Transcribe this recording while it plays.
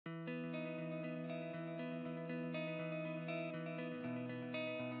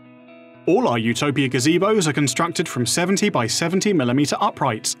All our Utopia gazebos are constructed from 70 by 70mm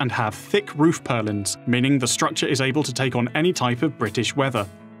uprights and have thick roof purlins, meaning the structure is able to take on any type of British weather.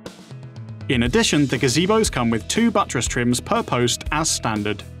 In addition, the gazebos come with 2 buttress trims per post as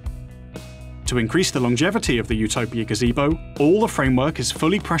standard. To increase the longevity of the Utopia gazebo, all the framework is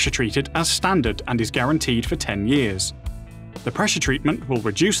fully pressure treated as standard and is guaranteed for 10 years. The pressure treatment will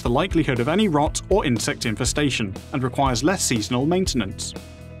reduce the likelihood of any rot or insect infestation and requires less seasonal maintenance.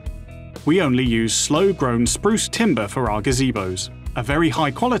 We only use slow-grown spruce timber for our gazebos, a very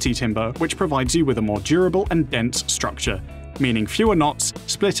high-quality timber which provides you with a more durable and dense structure, meaning fewer knots,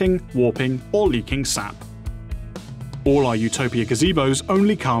 splitting, warping, or leaking sap. All our Utopia gazebos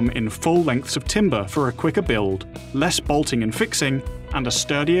only come in full lengths of timber for a quicker build, less bolting and fixing, and a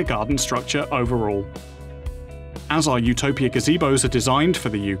sturdier garden structure overall. As our Utopia gazebos are designed for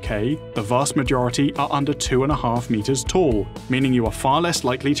the UK, the vast majority are under 2.5 metres tall, meaning you are far less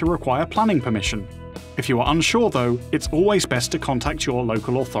likely to require planning permission. If you are unsure though, it's always best to contact your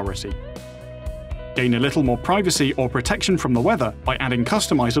local authority. Gain a little more privacy or protection from the weather by adding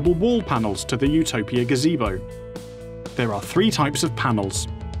customizable wall panels to the Utopia gazebo. There are 3 types of panels: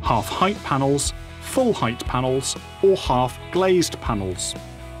 half-height panels, full-height panels, or half-glazed panels.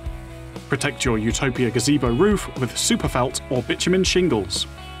 Protect your Utopia gazebo roof with superfelt or bitumen shingles.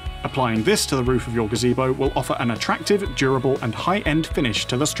 Applying this to the roof of your gazebo will offer an attractive, durable and high-end finish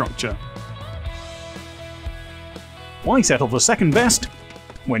to the structure. Why settle for second best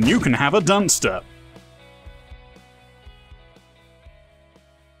when you can have a Dunster?